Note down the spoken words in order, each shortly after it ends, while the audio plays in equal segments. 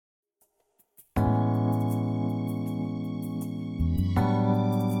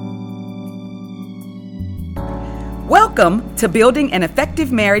Welcome to Building an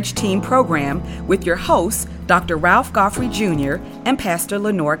Effective Marriage Team program with your hosts, Dr. Ralph Godfrey Jr. and Pastor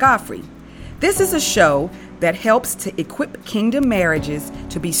Lenore Godfrey. This is a show that helps to equip kingdom marriages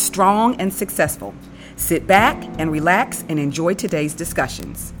to be strong and successful. Sit back and relax and enjoy today's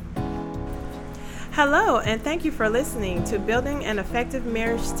discussions. Hello, and thank you for listening to Building an Effective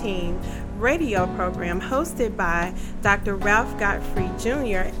Marriage Team radio program hosted by Dr. Ralph Godfrey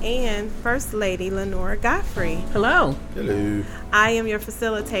Jr. and First Lady Lenore Godfrey. Hello. Hello. I am your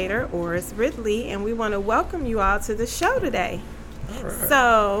facilitator, Oris Ridley, and we want to welcome you all to the show today. All right.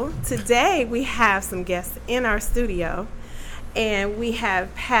 So today we have some guests in our studio, and we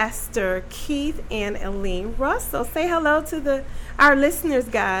have Pastor Keith and Elaine Russell. Say hello to our listeners,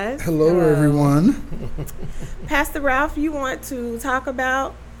 guys. Hello, everyone. Pastor Ralph, you want to talk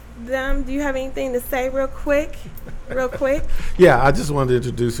about them? Do you have anything to say real quick? Yeah, I just wanted to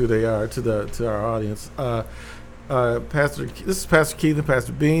introduce who they are to our audience. This is Pastor Keith and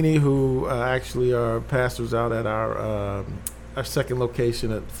Pastor Beanie, who actually are pastors out at our second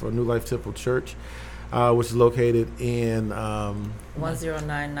location for New Life Temple Church, which is located in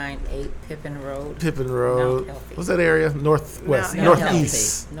 10998 Pippin Road. Mount Healthy. What's that area? Northwest, Mount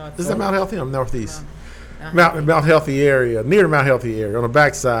northeast. Healthy. Is that Mount Healthy or northeast? Mount Healthy area, near Mount Healthy area, on the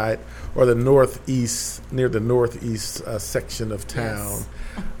backside or the northeast, near the northeast section of town.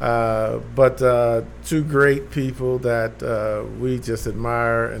 Yes. But two great people that we just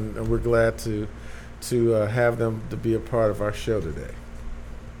admire, and we're glad to have them to be a part of our show today.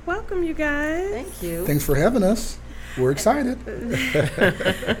 Welcome, you guys. Thank you. Thanks for having us. We're excited.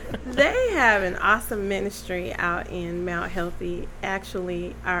 They have an awesome ministry out in Mount Healthy.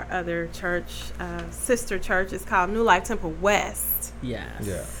 Actually, our other church, sister church, is called New Life Temple West. Yes.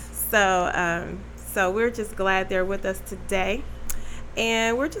 Yeah. So we're just glad they're with us today.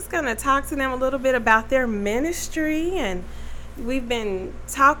 And we're just going to talk to them a little bit about their ministry. And we've been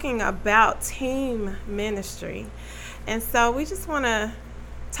talking about team ministry. And so we just want to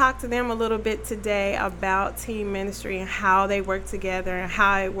talk to them a little bit today about team ministry and how they work together and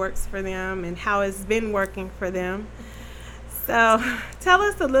how it works for them and how it's been working for them. So tell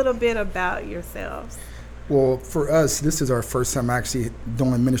us a little bit about yourselves. Well, for us, this is our first time actually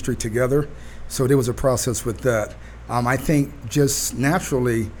doing ministry together, so there was a process with that. I think just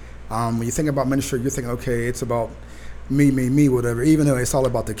naturally, when you think about ministry, you're thinking, okay, it's about me, whatever, even though it's all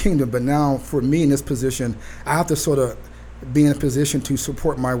about the kingdom. But now for me in this position, I have to sort of be in a position to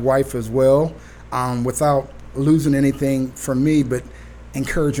support my wife as well, without losing anything from me, but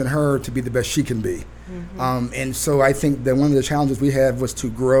encouraging her to be the best she can be. Mm-hmm. And so I think that one of the challenges we had was to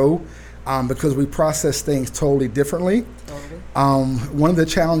grow, because we process things totally differently. One of the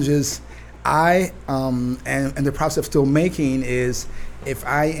challenges and the process of still making is if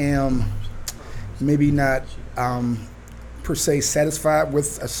I am maybe not per se satisfied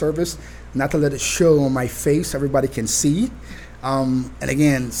with a service, not to let it show on my face, everybody can see. And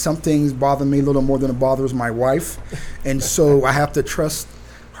again, some things bother me a little more than it bothers my wife. And so I have to trust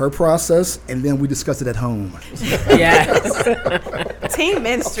her process, and then we discuss it at home. Yes. Team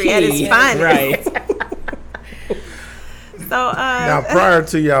ministry at its finest. Right. So Now, prior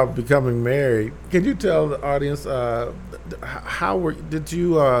to y'all becoming married, can you tell the audience did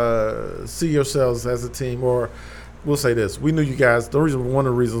you see yourselves as a team? Or we'll say this: we knew you guys. One of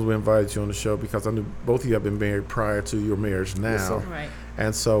the reasons we invited you on the show because I knew both of you have been married prior to your marriage now. Yes, sir. Right.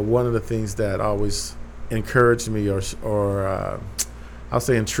 And so one of the things that always encouraged me, or I'll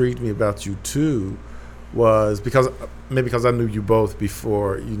say intrigued me about you too, was because I knew you both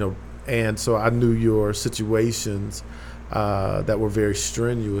before, and so I knew your situations that were very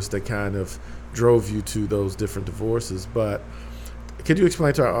strenuous that kind of drove you to those different divorces. But could you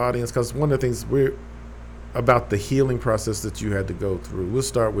explain to our audience, because one of the things about the healing process that you had to go through. We'll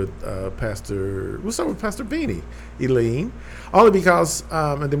start with Pastor Beanie, Elaine, only because,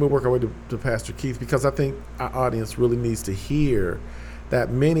 and then we'll work our way to Pastor Keith, because I think our audience really needs to hear that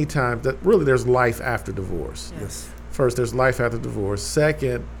many times that really there's life after divorce. Yes. First, there's life after divorce.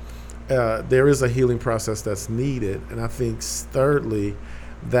 Second, there is a healing process that's needed, and I think thirdly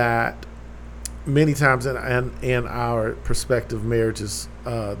that many times in our prospective marriages,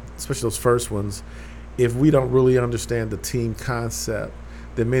 especially those first ones, if we don't really understand the team concept,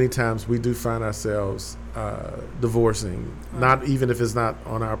 then many times we do find ourselves divorcing, not even if it's not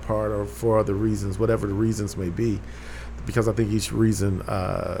on our part or for other reasons, whatever the reasons may be, because I think each reason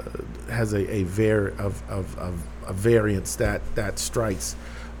has a variance that strikes.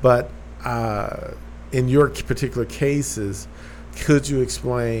 But in your particular cases, could you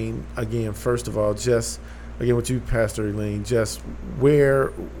explain again, first of all, just again with you, Pastor Elaine, just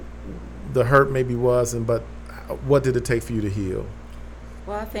where the hurt maybe was, but what did it take for you to heal?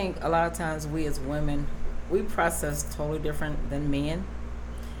 Well, I think a lot of times we as women, we process totally different than men.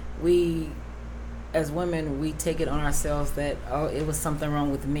 We, as women, we take it on ourselves that, oh, it was something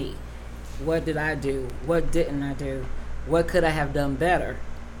wrong with me. What did I do? What didn't I do? What could I have done better?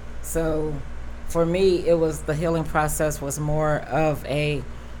 So for me, it was the healing process was more of I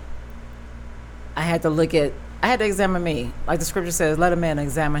had to examine me. Like the scripture says, let a man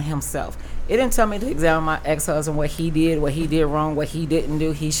examine himself. It didn't tell me to examine my ex-husband, what he did wrong, what he didn't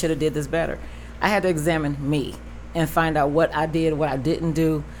do. He should have did this better. I had to examine me and find out what I did, what I didn't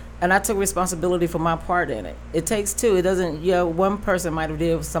do. And I took responsibility for my part in it. It takes two. It doesn't, one person might have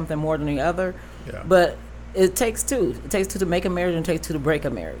did something more than the other, but it takes two. It takes two to make a marriage and it takes two to break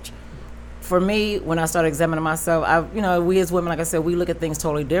a marriage. For me, when I started examining myself, we as women, like I said, we look at things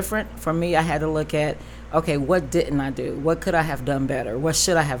totally different. For me, I had to look at, okay, what didn't I do? What could I have done better? What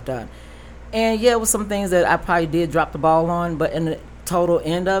should I have done? And it was some things that I probably did drop the ball on, but in the total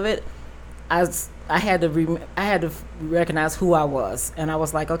end of it, I had to recognize who I was, and I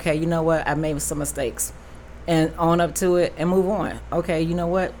was like, okay, you know what? I made some mistakes, and own up to it and move on. Okay, you know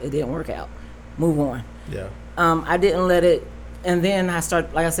what? It didn't work out. Move on. Yeah. I didn't let it, and then I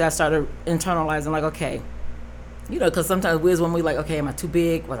started internalizing, like, okay, because sometimes we as women, we like, okay, am I too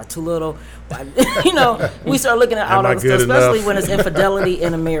big? Was I too little? We start looking at all that stuff, especially when it's infidelity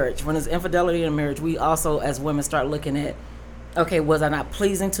in a marriage. When it's infidelity in a marriage, we also, as women, start looking at, okay, was I not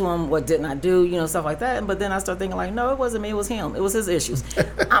pleasing to him? What didn't I do? Stuff like that. But then I start thinking like, no, it wasn't me. It was him. It was his issues.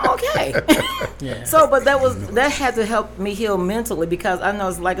 I'm okay. Yeah. So, but that had to help me heal mentally, because I know,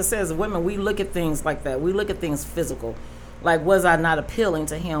 like I said, as women, we look at things like that. We look at things physical. Like, was I not appealing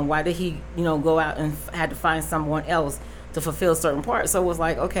to him? Why did he, go out and had to find someone else to fulfill certain parts? So it was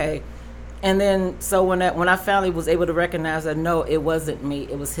like, okay. And then, so when I finally was able to recognize that, no, it wasn't me.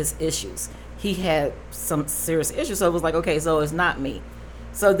 It was his issues. He had some serious issues. So it was like, okay, so it's not me.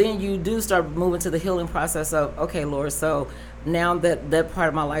 So then you do start moving to the healing process of, okay, Lord, so now that part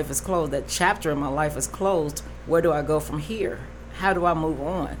of my life is closed, that chapter in my life is closed, where do I go from here? How do I move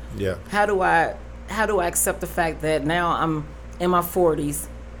on? Yeah. How do I accept the fact that now I'm in my 40s,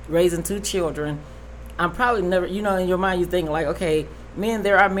 raising 2 children? I'm probably never, in your mind you think like, okay,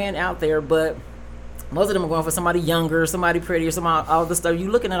 there are men out there, but most of them are going for somebody younger, somebody prettier, all this stuff. You're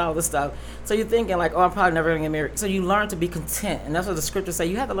looking at all this stuff. So you're thinking like, oh, I'm probably never going to get married. So you learn to be content. And that's what the scriptures say.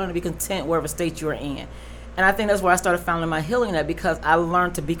 You have to learn to be content wherever state you're in. And I think that's where I started finding my healing at, because I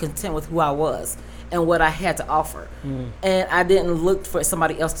learned to be content with who I was and what I had to offer. And I didn't look for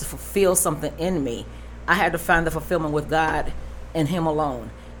somebody else to fulfill something in me. I had to find the fulfillment with God and Him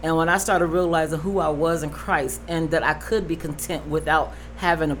alone. And when I started realizing who I was in Christ, and that I could be content without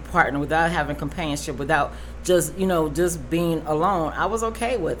having a partner, without having companionship, without just being alone, I was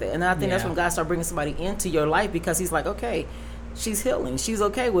okay with it. And I think that's when God started bringing somebody into your life, because He's like, okay, she's healing. She's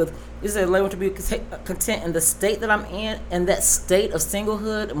okay with, He said, learn to be content in the state that I'm in, and that state of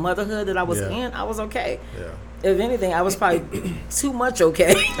singlehood, motherhood that I was in, I was okay. Yeah. If anything, I was probably too much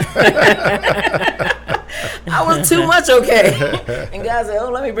okay. I was too much okay. And God said, oh,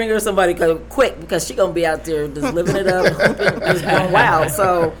 let me bring her somebody quick, because she going to be out there just living it up, hooping, just going wild.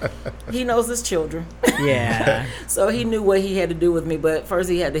 So He knows His children. Yeah. So He knew what He had to do with me, but first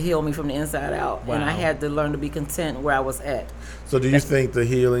He had to heal me from the inside out. Wow. And I had to learn to be content where I was at. So do you think the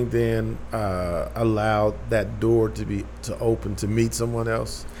healing then allowed that door to open to meet someone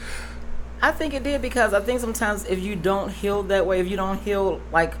else? I think it did, because I think sometimes if you don't heal that way, if you don't heal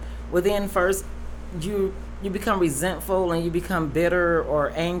like within first, you become resentful and you become bitter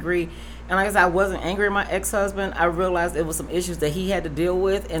or angry. And like I said, I wasn't angry at my ex-husband. I realized it was some issues that he had to deal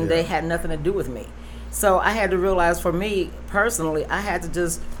with, and they had nothing to do with me. So I had to realize, for me personally, I had to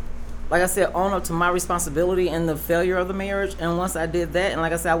just, like I said, own up to my responsibility in the failure of the marriage. And once I did that, and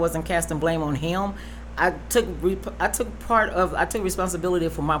like I said, I wasn't casting blame on him, I took responsibility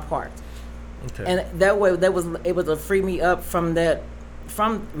for my part. Okay. And that way, that was able to free me up from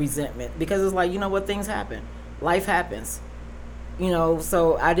resentment, because it's like, things happen, life happens,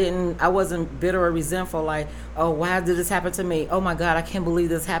 so I wasn't bitter or resentful, like, oh, why did this happen to me? Oh my God, I can't believe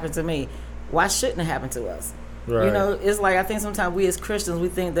this happened to me. Why shouldn't it happen to us? Right. It's like, I think sometimes we as Christians, we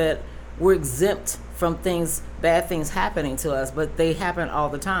think that we're exempt from bad things happening to us, but they happen all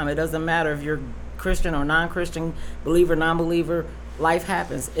the time. It doesn't matter if you're Christian or non-Christian, believer, non-believer. Life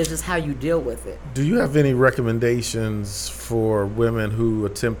happens. It's just how you deal with it. Do you have any recommendations for women who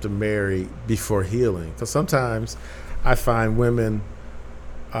attempt to marry before healing? Because sometimes I find women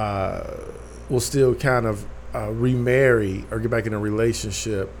will still kind of remarry or get back in a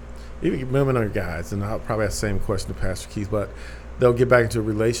relationship, even women or guys, and I'll probably ask the same question to Pastor Keith, but they'll get back into a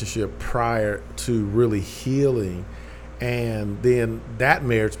relationship prior to really healing, and then that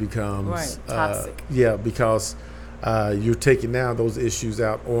marriage becomes toxic. Because you're taking now those issues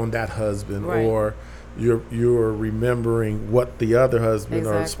out on that husband, or you're remembering what the other husband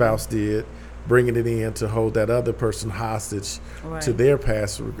or spouse did, bringing it in to hold that other person hostage to their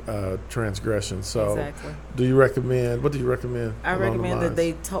past transgression. So, what do you recommend? I recommend that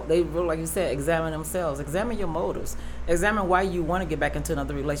they really, like you said, examine themselves, examine your motives, examine why you want to get back into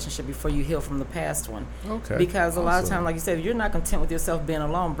another relationship before you heal from the past one. Okay. Because a lot of times, like you said, if you're not content with yourself being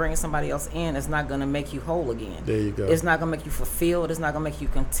alone, bringing somebody else in is not going to make you whole again. There you go. It's not going to make you fulfilled. It's not going to make you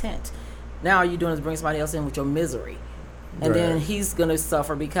content. Now all you're doing is bring somebody else in with your misery, and then he's going to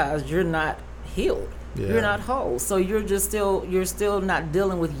suffer because you're not healed. You're not whole. So you're still not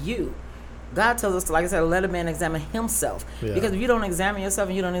dealing with you. God tells us, like I said, let a man examine himself. Because if you don't examine yourself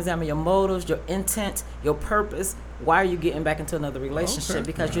and you don't examine your motives, your intent, your purpose, why are you getting back into another relationship?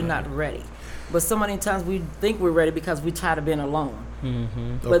 Because you're not ready. But so many times we think we're ready because we're tired of being alone.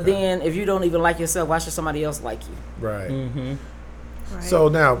 But then if you don't even like yourself, why should somebody else like you? Right. Right. So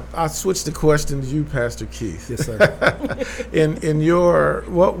now I switch the question to you, Pastor Keith. Yes, sir. in your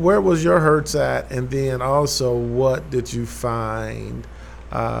where was your hurts at, and then also what did you find?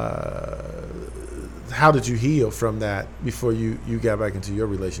 How did you heal from that before you got back into your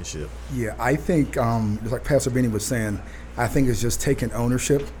relationship? Yeah, I think just like Pastor Benny was saying, I think it's just taking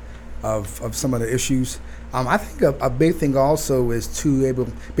ownership of some of the issues. I think a big thing also is to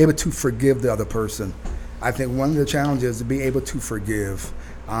be able to forgive the other person. I think one of the challenges is to be able to forgive,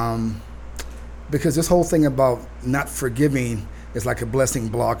 because this whole thing about not forgiving is like a blessing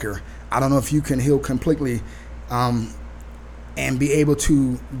blocker. I don't know if you can heal completely and be able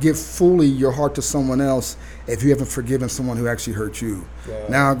to give fully your heart to someone else if you haven't forgiven someone who actually hurt you. Yeah.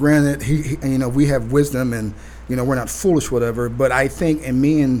 Now, granted, he we have wisdom and we're not foolish, whatever. But I think in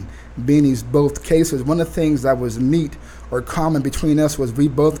me and Beanie's both cases, one of the things that was neat or common between us was we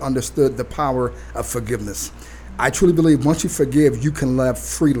both understood the power of forgiveness. I truly believe once you forgive, you can love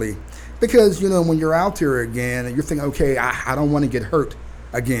freely. Because, when you're out there again and you're thinking, okay, I don't want to get hurt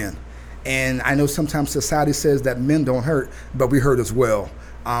again. And I know sometimes society says that men don't hurt, but we hurt as well.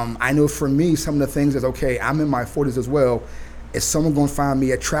 I know for me, some of the things is, okay, I'm in my 40s as well. Is someone going to find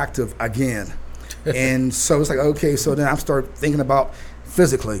me attractive again? And so it's like, okay, so then I start thinking about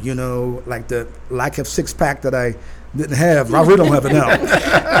physically, like the lack of six-pack that I didn't have. I really don't have it now.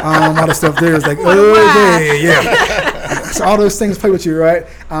 All the stuff there is like, yeah. So all those things play with you, right?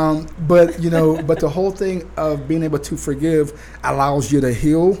 But the whole thing of being able to forgive allows you to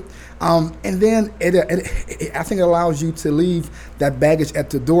heal. And then I think it allows you to leave that baggage at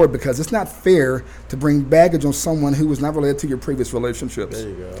the door, because it's not fair to bring baggage on someone who was not related to your previous relationships. There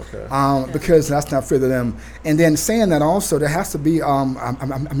you go. Okay. Because that's not fair to them. And then saying that also, there has to be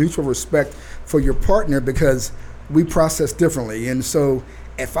a mutual respect for your partner, because we process differently. And so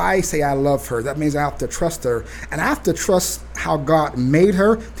if I say I love her, that means I have to trust her, and I have to trust how God made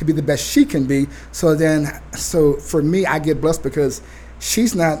her to be the best she can be. So for me, I get blessed because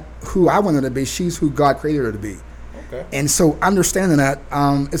she's not who I want her to be. She's who God created her to be. Okay. And so understanding that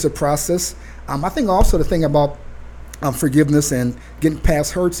is a process. I think also the thing about forgiveness and getting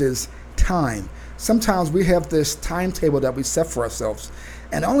past hurts is time. Sometimes we have this timetable that we set for ourselves,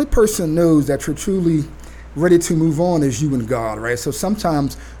 and the only person knows that you're truly ready to move on is you and God, right? So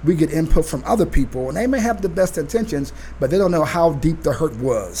sometimes we get input from other people, and they may have the best intentions, but they don't know how deep the hurt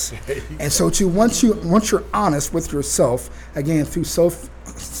was. And so once you're honest with yourself, again through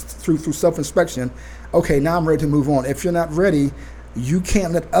self-inspection, okay, now I'm ready to move on. If you're not ready, you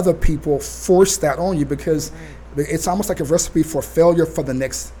can't let other people force that on you, because it's almost like a recipe for failure for the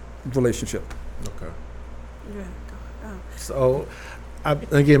next relationship. Okay. So,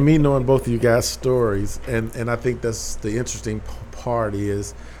 again, me knowing both of you guys' stories, and I think that's the interesting part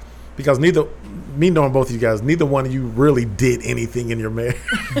is because me knowing both of you guys, neither one of you really did anything in your marriage.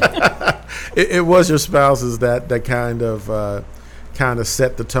 it was your spouses that kind of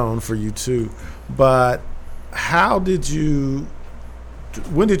set the tone for you too. But when did you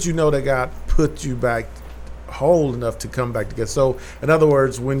know that God put you back whole enough to come back together? So, in other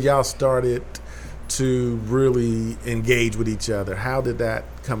words, when y'all started to really engage with each other, how did that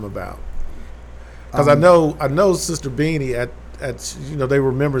come about? Because I know Sister Beanie at they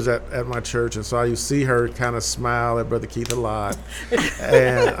were members at my church, and so I used to see her kind of smile at Brother Keith a lot,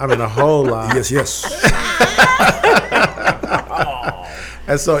 and I mean a whole lot. Yes.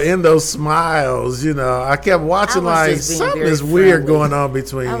 And so in those smiles, I kept watching like something is weird going on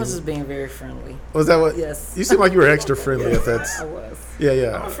between. I was just being very friendly. Was that what? Yes. You seem like you were extra friendly at that. I was.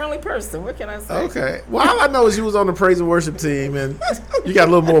 Yeah. I'm a friendly person. What can I say? Okay. Well, all I know is you was on the praise and worship team, and you got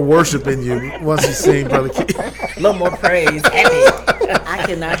a little more worship in you once you sing Brother Keith. A little more praise. I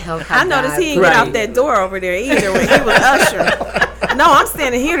cannot help how I noticed God he didn't get out that door over there either when he was usher. No, I'm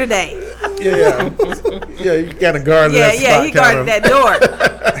standing here today. Yeah, you got to guard that spot. Yeah, he guarded that door.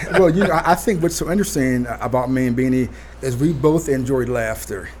 Well, I think what's so interesting about me and Beanie is we both enjoyed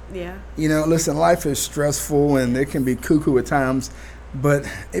laughter. Yeah. Listen, life is stressful and it can be cuckoo at times, but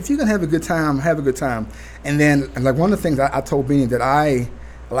if you can have a good time, have a good time. And then, like, one of the things I told Beanie that I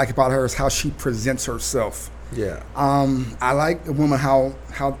like about her is how she presents herself. Yeah. I like a woman how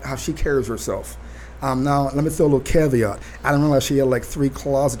she carries herself. Now, let me throw a little caveat. I didn't realize she had like 3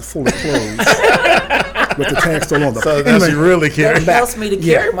 closets full of clothes with the tag still on them. So now she really cares. That helps me to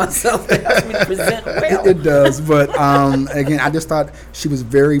carry myself. That helps me to present well. It does, but again, I just thought she was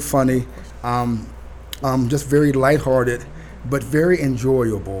very funny, just very lighthearted, but very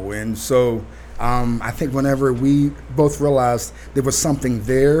enjoyable. And so I think whenever we both realized there was something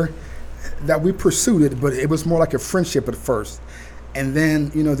there, that we pursued it, but it was more like a friendship at first. And then,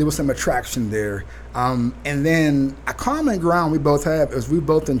 there was some attraction there. And then a common ground we both have is we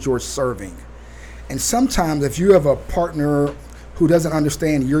both enjoy serving. And sometimes if you have a partner who doesn't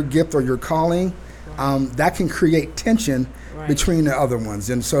understand your gift or your calling, that can create tension between the other ones.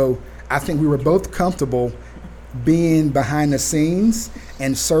 And so I think we were both comfortable being behind the scenes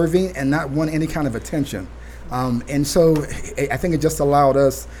and serving and not wanting any kind of attention. And so I think it just allowed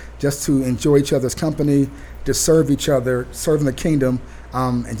us just to enjoy each other's company, to serve each other, serve in the kingdom,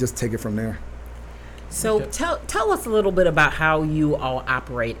 and just take it from there. So tell us a little bit about how you all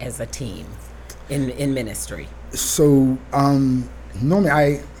operate as a team in ministry. So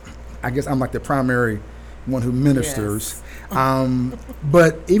normally I guess I'm like the primary one who ministers. Yes.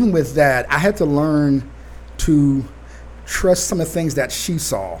 But even with that, I had to learn to trust some of the things that she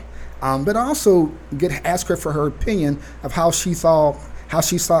saw. But also ask her for her opinion of how she thought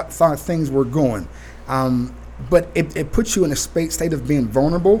things were going. But it puts you in a state of being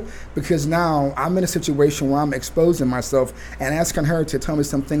vulnerable, because now I'm in a situation where I'm exposing myself and asking her to tell me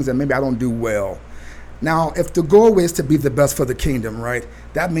some things that maybe I don't do well. Now, if the goal is to be the best for the kingdom, right,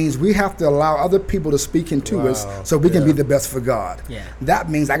 that means we have to allow other people to speak into us so we can be the best for God. Yeah. That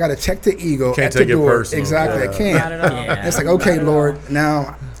means I got to check the ego at the door. Personal. Exactly, I can't. Not at all. Yeah. It's like, okay, Lord,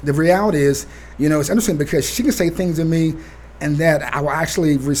 now the reality is, it's interesting because she can say things to me and that I will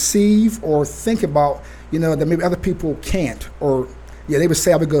actually receive or think about, that maybe other people can't, or they would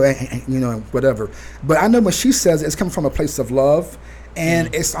say I would go, whatever. But I know when she says it's coming from a place of love,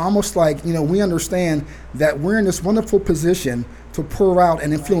 and it's almost like, we understand that we're in this wonderful position to pour out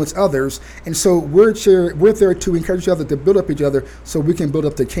and influence others, and so we're there to encourage each other, to build up each other, so we can build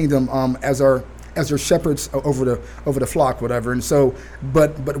up the kingdom as our shepherds over the flock, whatever. And so,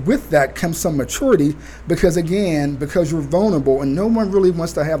 but with that comes some maturity, because you're vulnerable, and no one really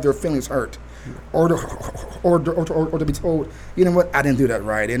wants to have their feelings hurt, or to be told, you know what, I didn't do that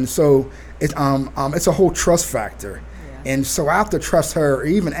right. And so it's a whole trust factor. Yeah. And so I have to trust her, or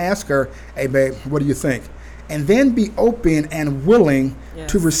even ask her, hey babe, what do you think? And then be open and willing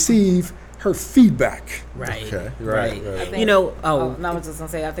to receive her feedback. Right. Okay. Right. I think, I was just gonna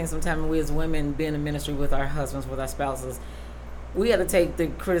say, I think sometimes we as women, being in ministry with our husbands, with our spouses, we got to take the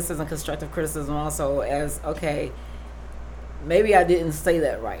criticism, constructive criticism, also as, okay, maybe I didn't say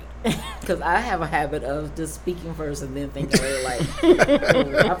that right, because I have a habit of just speaking first and then thinking,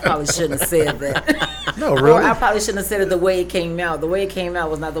 I probably shouldn't have said that. No, really. Or I probably shouldn't have said it the way it came out. The way it came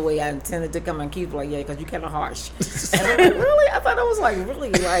out was not the way I intended to come and keep because you're kind of harsh. And I'm like, really? I thought it was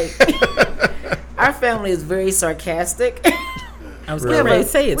our family is very sarcastic. I was going to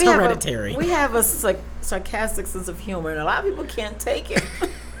say it's hereditary. We have a sarcastic sense of humor, and a lot of people can't take it.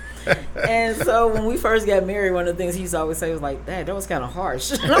 And so when we first got married, one of the things he used to always say was like, Dad, that was kind of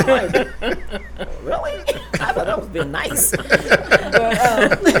harsh. And I'm like, really? I thought that was being nice.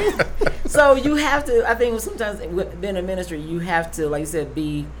 But, so you have to, I think sometimes being in ministry, you have to, like you said,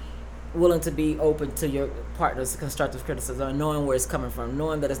 be willing to be open to your partner's constructive criticism, knowing where it's coming from,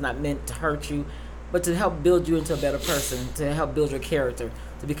 knowing that it's not meant to hurt you, but to help build you into a better person, to help build your character,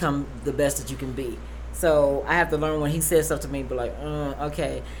 to become the best that you can be. So I have to learn when he says stuff to me, be like,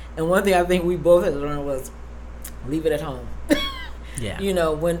 okay. And one thing I think we both had to learn was leave it at home. Yeah.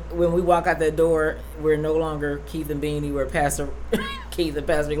 When we walk out that door, we're no longer Keith and Beanie, we're Pastor Keith and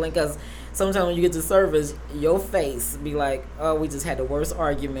Pastor Glenn, because sometimes when you get to service, your face be like, oh, we just had the worst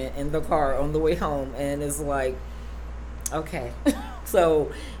argument in the car on the way home. And it's like, okay.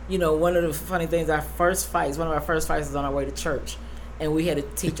 So, one of the funny things, one of our first fights is on our way to church. and we had to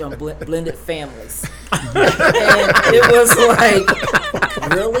teach on blended families. And it was like,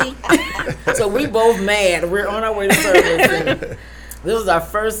 really? So we both mad. We're on our way to service, and this was our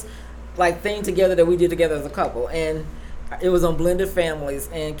first thing together that we did together as a couple, and it was on blended families.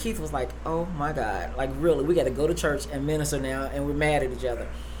 And Keith was like, "Oh my God, really? We got to go to church and minister now, and we're mad at each other."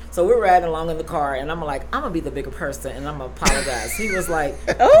 So we're riding along in the car, and I'm like, "I'm gonna be the bigger person, and I'm gonna apologize." He was like,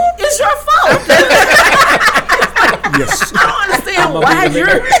 "Oh, it's your fault." Yes. I don't understand why you're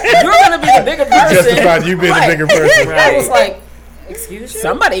gonna be the bigger person. Justified you being the bigger person. Right. I was like, excuse you?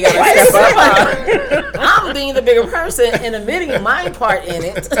 Somebody got to step up. I'm being the bigger person and admitting my part in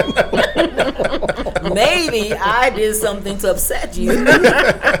it. Maybe I did something to upset you.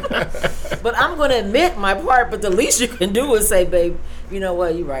 But I'm going to admit my part, but the least you can do is say, babe, you know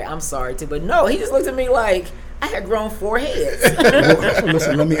what, you're right, I'm sorry too. But no, he just looked at me like I had grown 4 heads.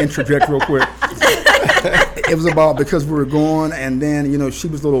 Listen, let me interject real quick. It was about because we were going, and then, she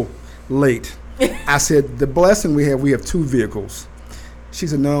was a little late. I said, the blessing we have 2 vehicles. She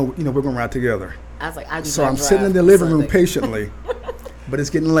said, no, we're going to ride together. I was like, so I'm sitting in the living room patiently, but it's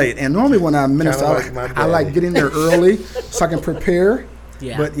getting late. And normally when I minister, I like getting there early so I can prepare.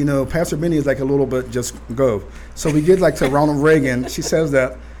 Yeah. But, Pastor Benny is like a little bit just go. So we get to Ronald Reagan. She says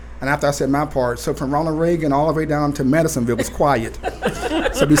that. And after I said my part, so from Ronald Reagan all the way down to Madisonville, it was quiet.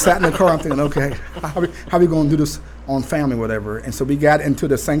 So we sat in the car, I'm thinking, okay, how we going to do this on family, whatever. And so we got into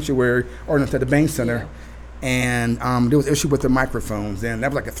the sanctuary, or into the Bain Center, and there was an issue with the microphones. And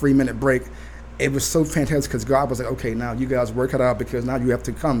that was like a 3-minute break. It was so fantastic because God was like, okay, now you guys work it out because now you have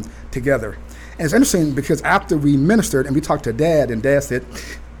to come together. And it's interesting because after we ministered and we talked to Dad, and Dad said,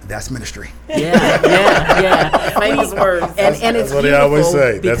 that's ministry. Yeah. Famous words. And it's what beautiful they always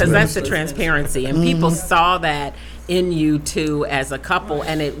say. Because that's the transparency. And people saw that in you two as a couple,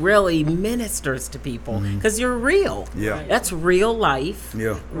 and it really ministers to people because you're real. Yeah. That's real life.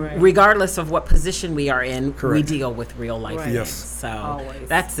 Yeah. Right. Regardless of what position we are in, Correct. we deal with real life. Right. things. Yes. So Always.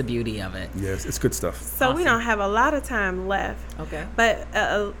 that's the beauty of it. Yes, it's good stuff. So we Awesome. don't have a lot of time left. Okay. But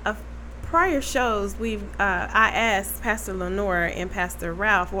prior shows, I asked Pastor Lenore and Pastor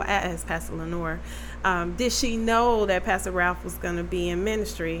Ralph. Well, I asked Pastor Lenore, did she know that Pastor Ralph was going to be in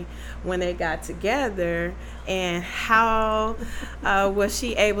ministry when they got together, and how was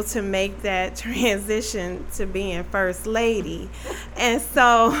she able to make that transition to being First Lady? And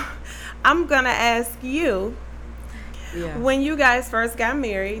so I'm going to ask you, when you guys first got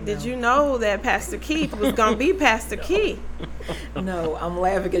married, did you know that Pastor Keith was going to be Pastor Keith? No, I'm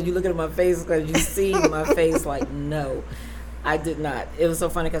laughing because you look at my face because you see my face like, no, I did not. It was so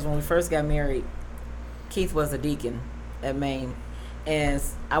funny because when we first got married, Keith was a deacon at Maine, and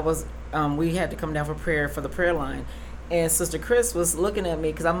we had to come down for prayer for the prayer line, and Sister Chris was looking at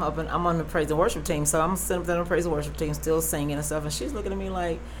me because I'm on the praise and worship team, so I'm sitting up there on the praise and worship team still singing and stuff, and she's looking at me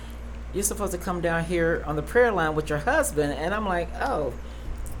like, you're supposed to come down here on the prayer line with your husband. And I'm like, oh,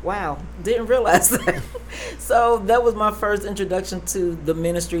 wow, didn't realize that. So that was my first introduction to the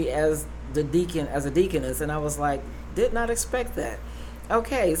ministry as a deaconess. And I was like, did not expect that.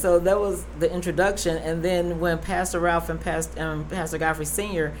 Okay, so that was the introduction. And then when Pastor Ralph and Pastor Godfrey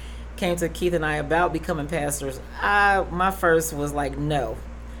Sr. came to Keith and I about becoming pastors, my first was like, no.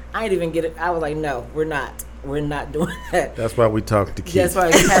 I didn't even get it. I was like, no, we're not. We're not doing that. That's why we talked to Keith. That's why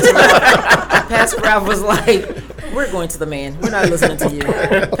Pastor Ralph was like, we're going to the man. We're not listening to you.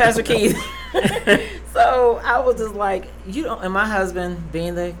 Pastor Keith. So I was just like, you don't, and my husband,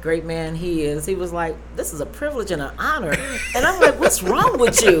 being the great man he is, he was like, this is a privilege and an honor. And I'm like, what's wrong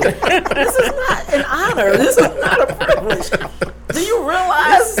with you? This is not an honor. This is not a privilege. Do you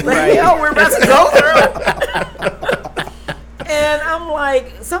realize the hell we're about to go through? And I'm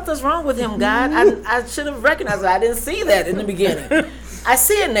like, something's wrong with him, God. I should have recognized it. I didn't see that in the beginning. I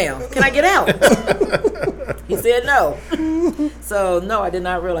see it now. Can I get out? He said no. So, no, I did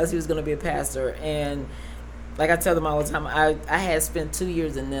not realize he was going to be a pastor. And like I tell them all the time, I had spent 2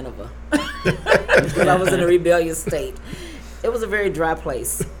 years in Nineveh because I was in a rebellious state. It was a very dry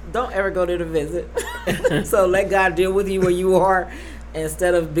place. Don't ever go there to visit. So let God deal with you where you are.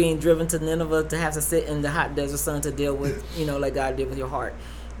 Instead of being driven to Nineveh to have to sit in the hot desert sun to deal with, let God deal with your heart.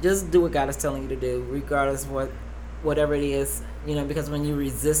 Just do what God is telling you to do, regardless of whatever it is, because when you're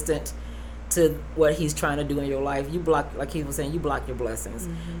resistant to what He's trying to do in your life, you block, like he was saying, you block your blessings.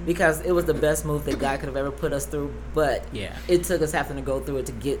 Mm-hmm. Because it was the best move that God could have ever put us through, but it took us having to go through it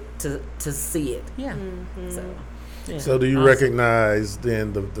to get to see it. Yeah. Mm-hmm. So do you recognize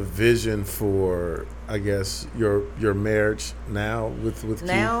then the vision for, I guess, your marriage now with Keith?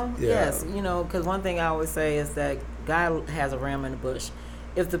 Now, yes, because one thing I always say is that God has a ram in the bush.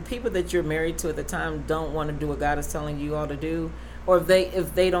 If the people that you're married to at the time don't want to do what God is telling you all to do, or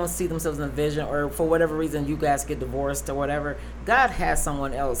if they don't see themselves in the vision, or for whatever reason you guys get divorced or whatever, God has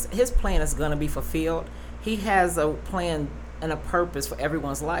someone else. His plan is going to be fulfilled. He has a plan and a purpose for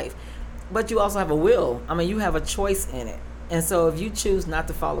everyone's life. But you also have a will. I mean, you have a choice in it. And so if you choose not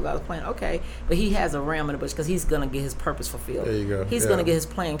to follow God's plan, okay, but he has a ram in the bush because he's going to get his purpose fulfilled. There you go. He's going to get his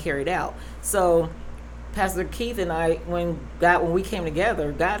plan carried out. So Pastor Keith and I, when we came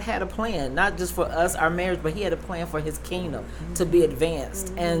together, God had a plan, not just for us, our marriage, but he had a plan for his kingdom to be advanced.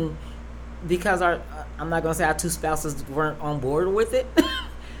 Mm-hmm. And because I'm not going to say our two spouses weren't on board with it,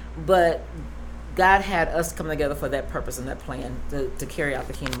 but God had us come together for that purpose and that plan to carry out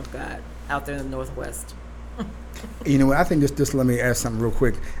the kingdom of God out there in the Northwest. You know, I think just let me add something real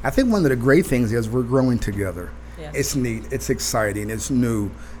quick. I think one of the great things is we're growing together. Yeah. It's neat. It's exciting. It's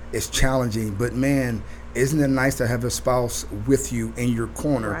new. It's challenging. But, man, isn't it nice to have a spouse with you in your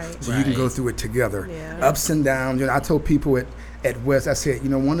corner so you can go through it together? Yeah. Ups and downs. You know, I told people at West, I said, you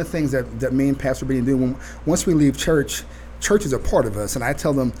know, one of the things that me and Pastor Benny do, once we leave church is a part of us. And I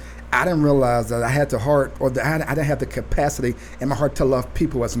tell them, I didn't realize that I had the heart, or that I didn't have the capacity in my heart to love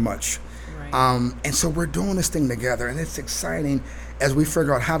people as much. And so we're doing this thing together, and it's exciting as we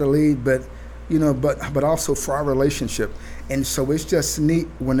figure out how to lead, but also for our relationship. And so it's just neat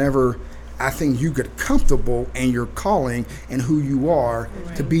whenever I think you get comfortable in your calling and who you are,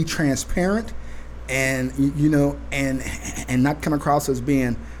 to be transparent and, you know, and not come across as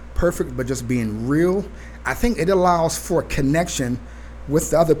being perfect, but just being real. I think it allows for a connection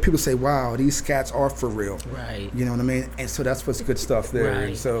with the other people. Say, wow, these cats are for real. Right. You know what I mean? And so that's what's good stuff there.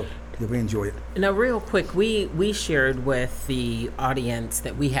 Right. So we enjoy it. Now, real quick, we shared with the audience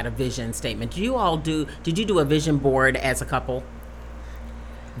that we had a vision statement. Did you do a vision board as a couple?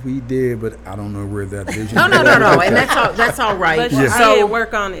 We did, but I don't know where that vision. No, and that's all right. But I did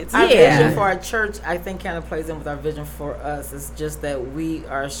work on it. Our vision for our church, I think, kind of plays in with our vision for us. It's just that we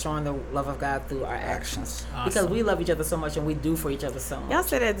are showing the love of God through our actions, because we love each other so much and we do for each other so much. Y'all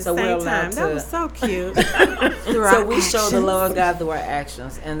said it at the same time. That was so cute. So we show the love of God through our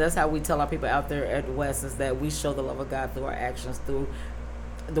actions, and that's how we tell our people out there at West, is that we show the love of God through our actions, through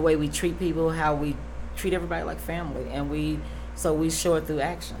the way we treat people, how we treat everybody like family, and So we show it through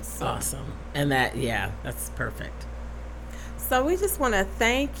actions. So. Awesome. And that's perfect. So we just want to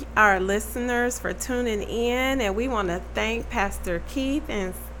thank our listeners for tuning in, and we want to thank Pastor Keith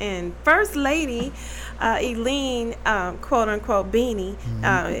and First Lady Eileen, quote unquote Beanie,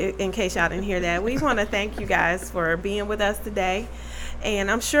 in case y'all didn't hear that. We want to thank you guys for being with us today, and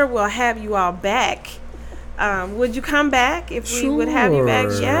I'm sure we'll have you all back. Would you come back if we would have you back?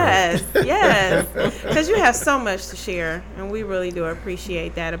 Yes, because you have so much to share, and we really do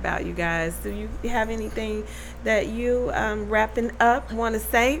appreciate that about you guys. Do you have anything that you wrapping up want to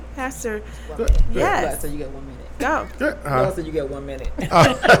say, Pastor? Yes. So you got 1 minute. Go. So you got 1 minute.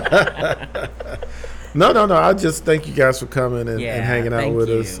 No. I just thank you guys for coming and hanging out with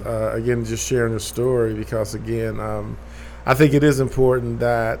us. Again, just sharing your story, because again, I think it is important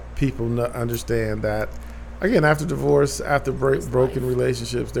that people understand that. Again, after divorce, after broken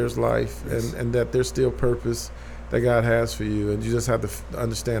relationships, there's life, and that there's still purpose that God has for you. And you just have to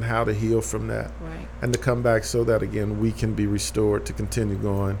understand how to heal from that, and to come back so that, again, we can be restored to continue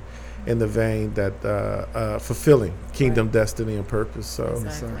going in the vein that fulfilling kingdom destiny and purpose. So,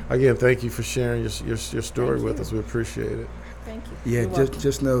 again, thank you for sharing your story with us. We appreciate it. Thank you. Yeah,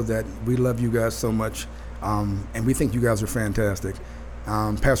 just know that we love you guys so much, and we think you guys are fantastic.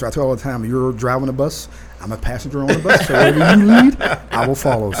 Pastor, I tell all the time, you're driving a bus, I'm a passenger on the bus, so wherever you lead, I will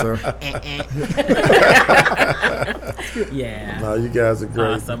follow, sir. No, you guys are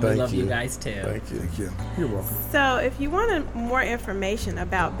great. Awesome. We love you guys too. Thank you. You're welcome. So if you want more information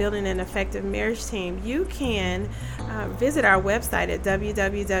about building an effective marriage team, you can visit our website at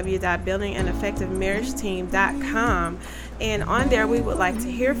www.buildinganeffectivemarriageteam.com. And on there, we would like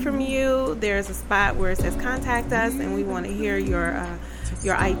to hear from you. There's a spot where it says contact us, and we want to hear your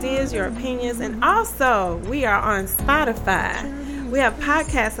ideas, your opinions. And also, we are on Spotify. We have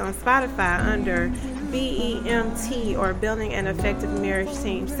podcasts on Spotify under BEMT, or Building an Effective Marriage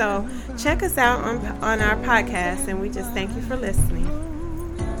Team. So check us out on our podcast, and we just thank you for listening.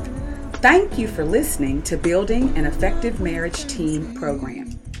 Thank you for listening to Building an Effective Marriage Team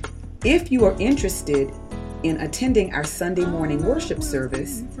program. If you are interested in attending our Sunday morning worship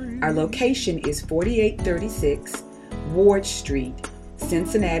service, our location is 4836 Ward Street,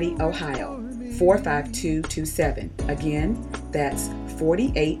 Cincinnati, Ohio, 45227. Again, that's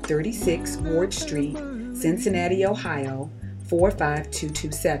 4836 Ward Street, Cincinnati, Ohio,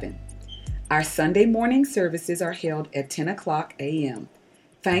 45227. Our Sunday morning services are held at 10 o'clock a.m.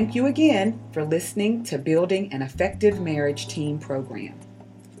 Thank you again for listening to Building an Effective Marriage Team program.